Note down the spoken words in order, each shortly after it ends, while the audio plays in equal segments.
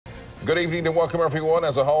Good evening and welcome everyone.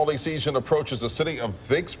 As the holiday season approaches, the city of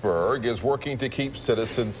Vicksburg is working to keep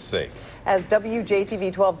citizens safe. As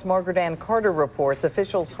WJTV 12's Margaret Ann Carter reports,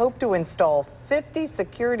 officials hope to install 50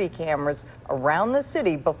 security cameras around the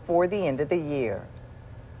city before the end of the year.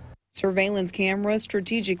 Surveillance cameras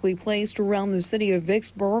strategically placed around the city of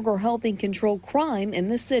Vicksburg are helping control crime in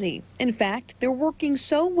the city. In fact, they're working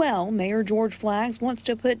so well, Mayor George Flaggs wants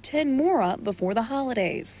to put 10 more up before the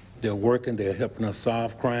holidays. They're working, they're helping us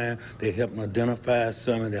solve crime, they're helping identify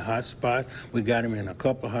some of the hot spots. We got them in a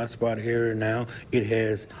couple of hotspot areas now. It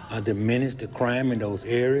has diminished the crime in those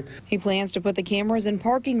areas. He plans to put the cameras in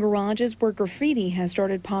parking garages where graffiti has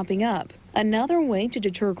started popping up. Another way to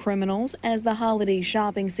deter criminals as the holiday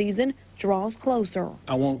shopping season draws closer.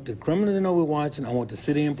 I want the criminals to know we're watching. I want the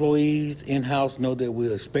city employees in-house to know that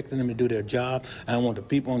we're expecting them to do their job. I want the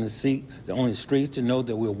people on the streets to know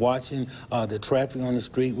that we're watching the traffic on the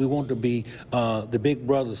street. We want to be the big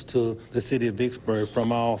brothers to the city of Vicksburg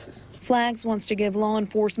from our office. Flaggs wants to give law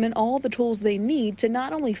enforcement all the tools they need to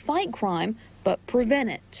not only fight crime, but prevent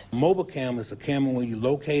it. Mobile camera is a camera when you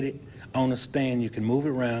locate it on a stand, you can move it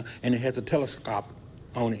around, and it has a telescope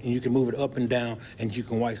on it, and you can move it up and down, and you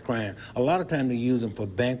can watch crime. A lot of times they use them for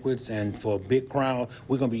banquets and for a big crowd.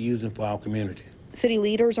 We're going to be using for our community. City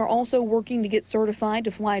leaders are also working to get certified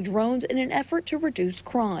to fly drones in an effort to reduce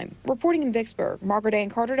crime. Reporting in Vicksburg, Margaret Ann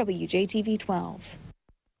Carter, WJTV 12.